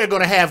 You know they're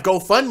going to have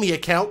GoFundMe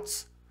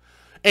accounts,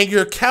 and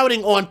you're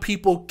counting on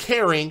people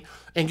caring,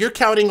 and you're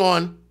counting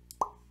on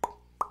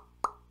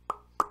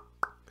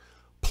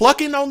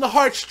plucking on the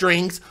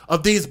heartstrings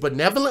of these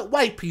benevolent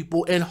white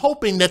people and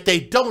hoping that they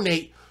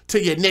donate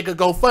to your nigga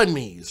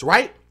GoFundMes,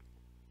 right?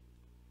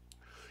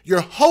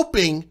 You're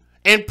hoping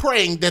and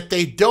praying that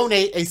they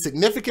donate a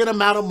significant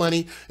amount of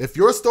money. If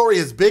your story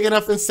is big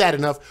enough and sad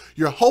enough,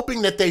 you're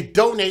hoping that they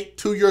donate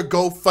to your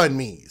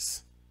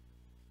GoFundMes.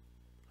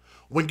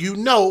 When you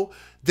know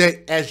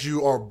that as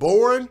you are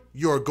born,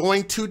 you're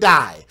going to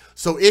die.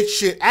 So it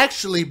should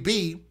actually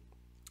be,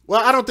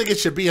 well, I don't think it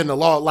should be in the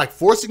law like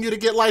forcing you to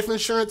get life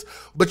insurance,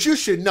 but you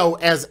should know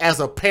as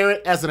a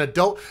parent, as an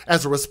adult,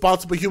 as a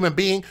responsible human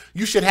being,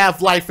 you should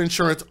have life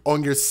insurance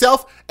on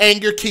yourself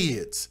and your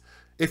kids.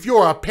 If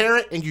you're a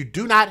parent and you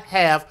do not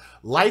have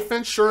life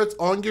insurance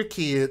on your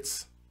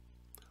kids,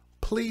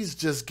 please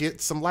just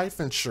get some life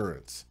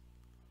insurance.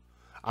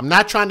 I'm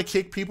not trying to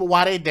kick people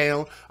while they're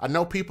down. I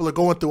know people are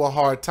going through a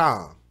hard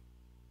time.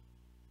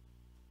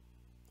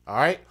 All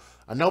right?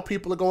 I know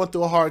people are going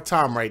through a hard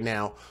time right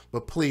now,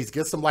 but please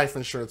get some life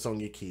insurance on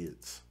your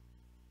kids.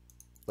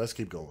 Let's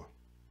keep going.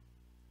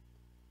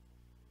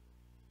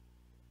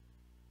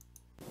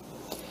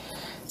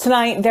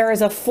 Tonight, there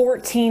is a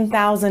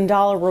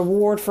 $14,000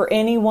 reward for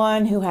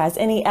anyone who has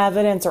any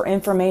evidence or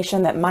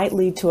information that might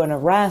lead to an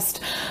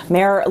arrest.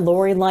 Mayor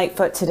Lori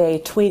Lightfoot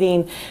today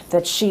tweeting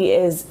that she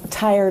is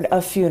tired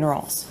of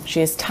funerals.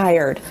 She is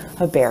tired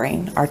of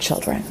burying our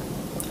children.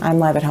 I'm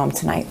live at home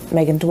tonight.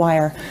 Megan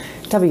Dwyer,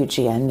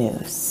 WGN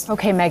News.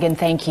 Okay, Megan,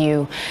 thank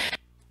you.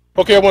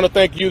 Okay, I want to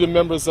thank you, the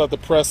members of the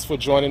press, for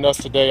joining us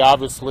today.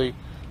 Obviously,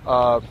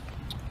 the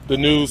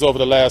news over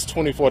the last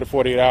 24 to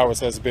 48 hours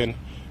has been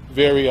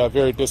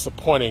very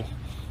disappointing.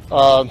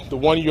 The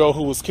 1-year-old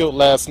who was killed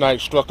last night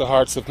struck the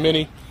hearts of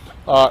many.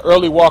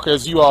 Early Walker,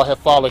 as you all have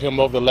followed him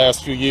over the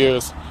last few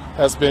years,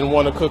 has been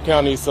one of Cook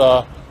County's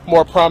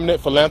more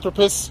prominent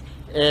philanthropists,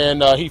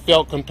 and he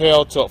felt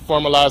compelled to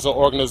formalize an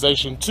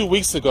organization 2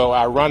 weeks ago,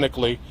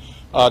 ironically,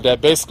 that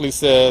basically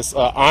says,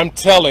 I'm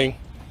telling,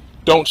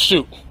 don't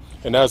shoot.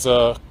 And there's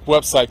a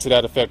website to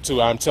that effect too,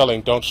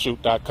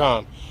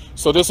 I'mTellingDon'tShoot.com.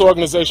 So this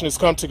organization has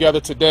come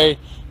together today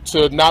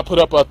to not put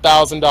up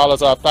 $1,000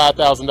 or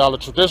 $5,000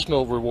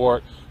 traditional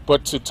reward,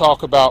 but to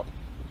talk about,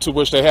 to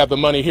which they have the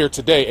money here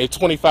today, a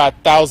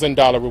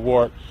 $25,000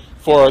 reward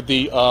for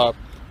the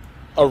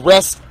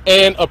arrest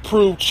and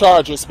approved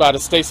charges by the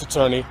state's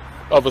attorney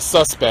of a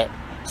suspect.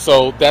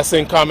 So that's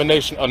in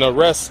combination, an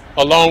arrest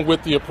along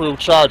with the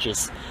approved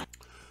charges.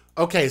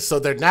 Okay, so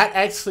they're not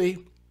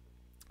actually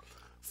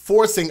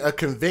forcing a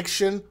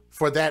conviction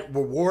for that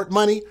reward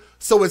money.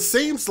 So it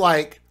seems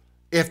like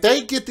if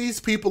they get these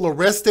people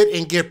arrested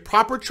and get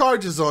proper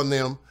charges on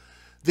them,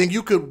 then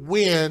you could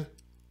win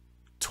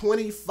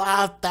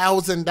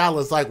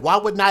 $25,000. Like, why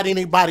would not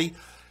anybody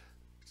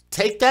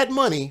take that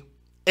money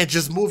and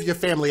just move your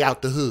family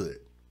out the hood?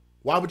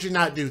 Why would you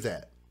not do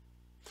that?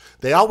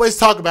 They always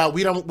talk about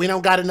we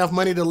don't got enough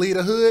money to lead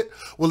a hood.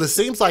 Well, it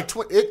seems like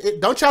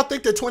don't y'all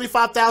think that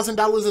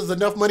 $25,000 is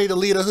enough money to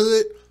lead a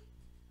hood?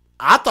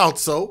 I thought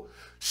so.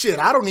 Shit,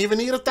 I don't even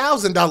need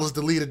 $1,000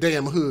 to lead a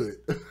damn hood.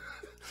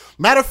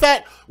 Matter of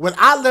fact, when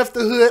I left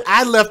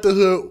the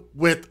hood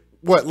with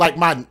what, like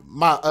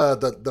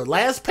the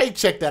last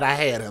paycheck that I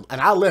had him, and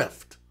I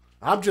left.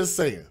 I'm just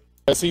saying.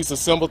 As he's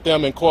assembled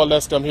them and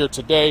coalesced them here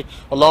today,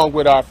 along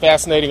with our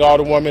fascinating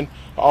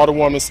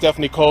Alderwoman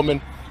Stephanie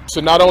Coleman,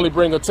 to not only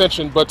bring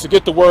attention, but to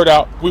get the word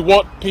out. We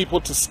want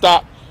people to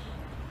stop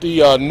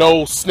the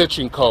no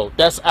snitching code.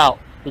 That's out.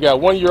 We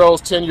got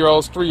 1-year-olds,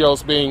 10-year-olds,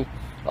 3-year-olds being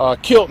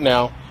killed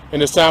now,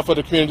 and it's time for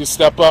the community to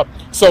step up.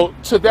 So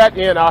to that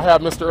end, I'll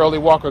have Mr. Early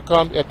Walker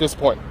come at this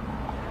point.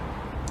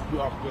 You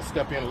all just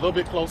step in a little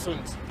bit closer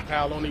and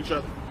pile on each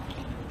other.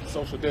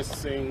 Social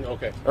distancing,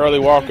 okay. Early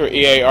Walker,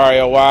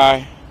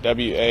 E-A-R-L-Y,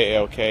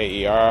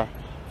 W-A-L-K-E-R,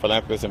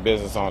 philanthropist and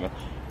business owner.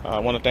 I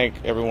want to thank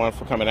everyone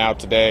for coming out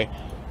today.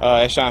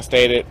 As Sean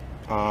stated,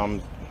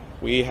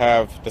 we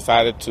have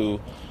decided to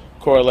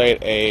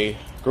correlate a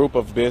group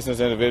of business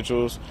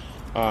individuals.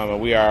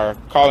 We are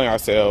calling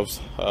ourselves,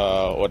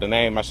 or the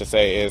name I should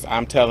say is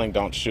I'm Telling,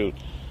 Don't Shoot.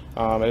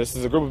 And this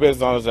is a group of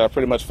business owners that are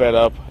pretty much fed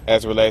up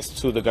as it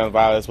relates to the gun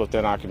violence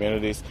within our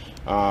communities.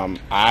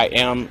 I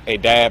am a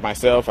dad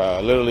myself.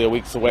 Literally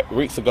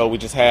weeks ago, we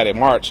just had a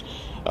march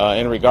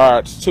in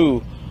regards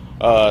to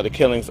the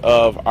killings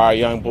of our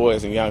young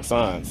boys and young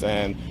sons.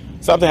 And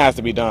something has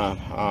to be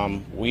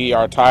done. We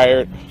are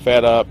tired,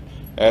 fed up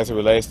as it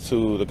relates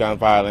to the gun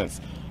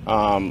violence.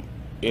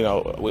 You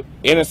know,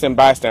 innocent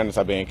bystanders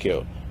are being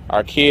killed.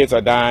 Our kids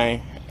are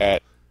dying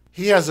at...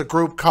 He has a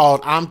group called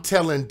I'm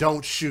Telling,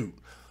 Don't Shoot.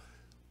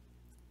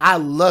 I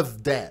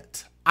love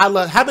that.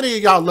 How many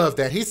of y'all love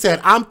that? He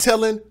said, I'm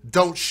telling,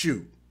 don't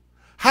shoot.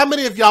 How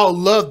many of y'all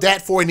love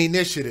that for an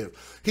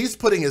initiative? He's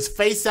putting his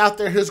face out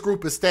there. His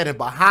group is standing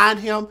behind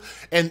him,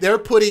 and they're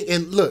putting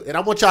in, look, and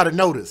I want y'all to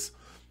notice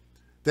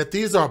that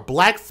these are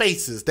black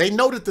faces. They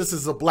know that this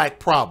is a black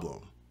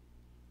problem.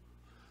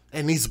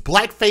 And these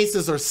black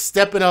faces are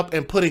stepping up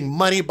and putting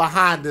money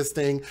behind this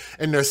thing,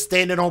 and they're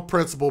standing on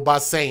principle by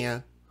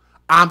saying,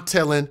 I'm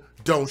telling,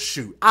 don't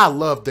shoot. I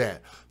love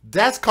that.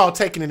 That's called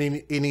taking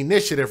an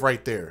initiative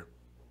right there.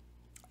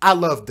 I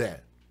love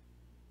that.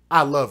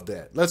 I love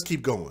that. Let's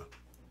keep going.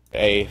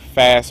 A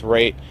fast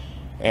rate,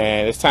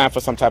 and it's time for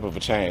some type of a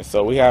change.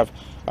 So we have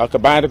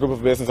combined a group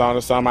of business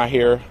owners. Some are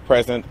here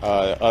present,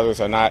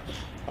 others are not,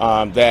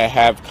 that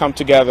have come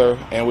together,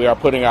 and we are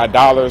putting our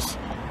dollars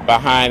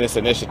behind this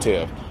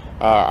initiative.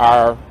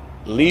 Our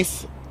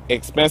least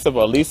expensive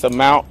or least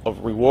amount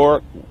of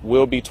reward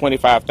will be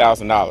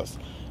 $25,000.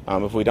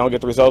 If we don't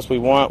get the results we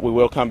want, we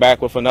will come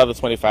back with another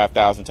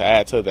 $25,000 to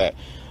add to that.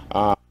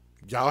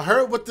 Y'all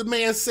heard what the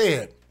man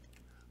said.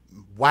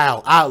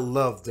 Wow, I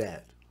love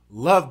that.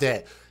 Love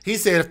that. He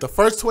said if the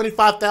first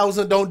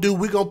 $25,000 don't do,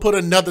 we're going to put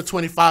another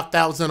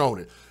 $25,000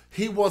 on it.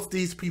 He wants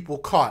these people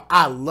caught.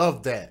 I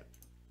love that.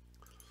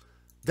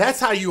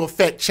 That's how you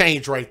affect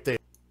change right there.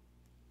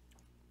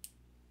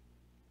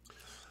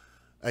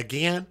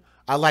 Again,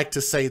 I like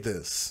to say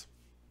this.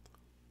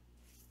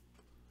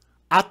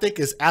 I think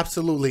it's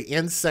absolutely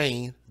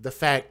insane the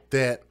fact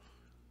that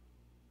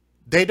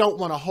they don't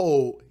want to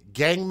hold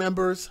gang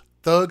members,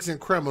 thugs, and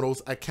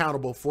criminals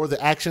accountable for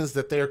the actions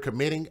that they're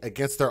committing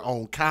against their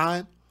own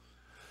kind.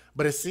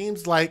 But it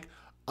seems like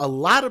a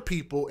lot of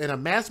people, and a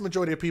mass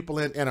majority of people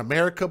in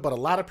America, but a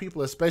lot of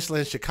people,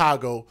 especially in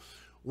Chicago,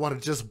 want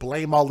to just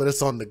blame all of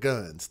this on the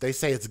guns. They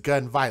say it's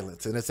gun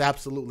violence, and it's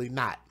absolutely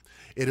not.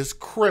 It is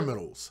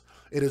criminals.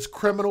 It is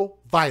criminal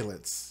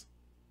violence.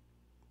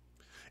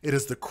 It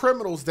is the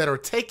criminals that are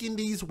taking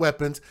these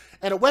weapons,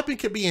 and a weapon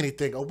could be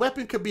anything. A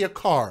weapon could be a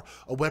car.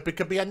 A weapon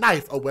could be a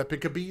knife. A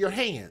weapon could be your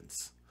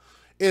hands.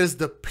 It is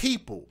the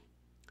people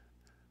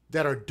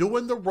that are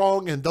doing the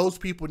wrong, and those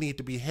people need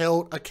to be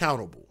held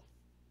accountable.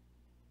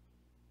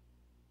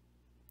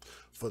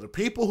 For the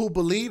people who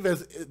believe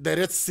that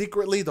it's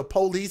secretly the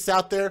police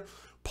out there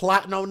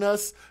plotting on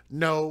us,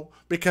 no,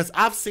 because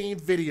I've seen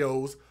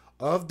videos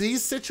of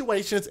these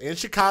situations in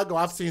Chicago.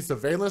 I've seen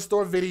surveillance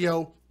store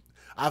video.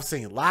 I've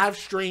seen live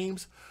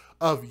streams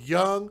of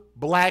young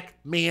black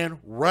men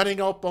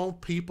running up on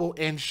people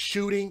and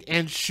shooting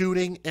and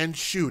shooting and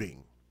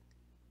shooting.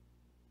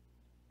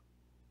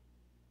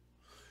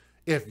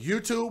 If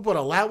YouTube would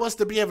allow us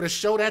to be able to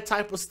show that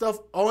type of stuff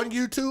on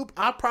YouTube,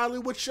 I probably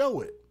would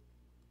show it.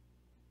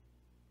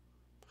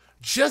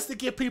 Just to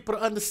get people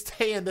to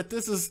understand that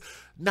this is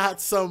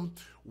not some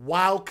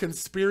wild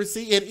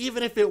conspiracy. And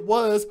even if it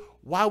was,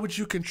 why would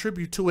you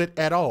contribute to it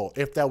at all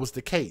if that was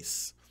the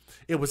case?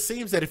 It would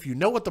seem that if you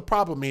know what the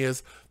problem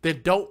is,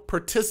 then don't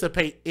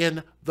participate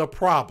in the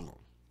problem.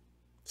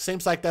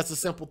 Seems like that's a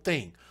simple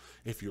thing.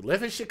 If you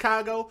live in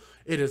Chicago,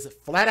 it is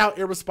flat out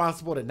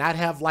irresponsible to not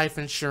have life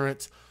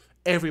insurance.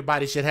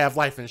 Everybody should have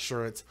life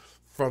insurance.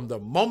 From the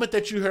moment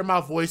that you hear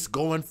my voice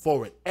going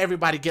forward,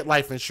 everybody get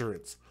life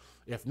insurance.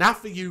 If not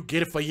for you,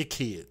 get it for your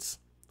kids.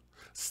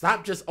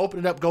 Stop just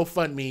opening up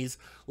GoFundMes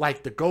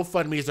like the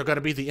GoFundMes are going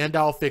to be the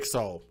end-all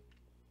fix-all.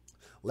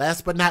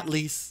 Last but not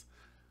least,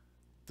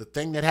 the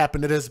thing that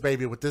happened to this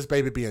baby, with this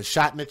baby being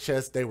shot in the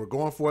chest, they were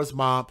going for his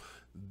mom.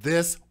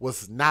 This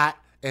was not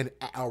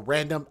a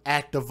random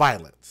act of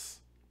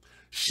violence.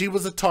 She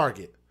was a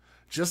target.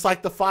 Just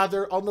like the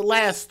father on the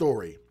last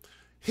story.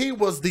 He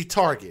was the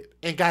target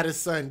and got his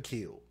son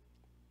killed.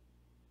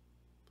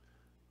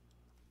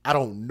 I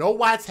don't know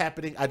why it's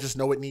happening. I just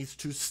know it needs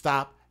to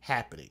stop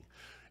happening.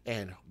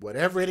 And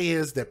whatever it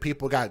is that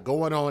people got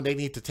going on, they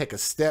need to take a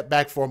step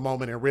back for a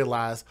moment and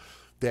realize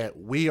that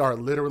we are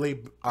literally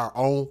our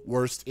own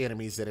worst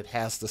enemies, that it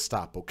has to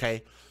stop,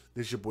 okay?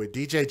 This is your boy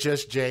DJ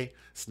Just Jay.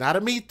 It's not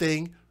a me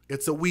thing,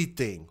 it's a we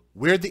thing.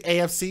 We're the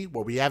AFC,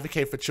 where we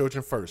advocate for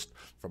children first.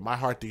 From my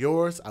heart to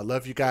yours, I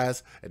love you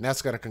guys, and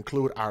that's going to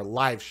conclude our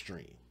live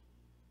stream.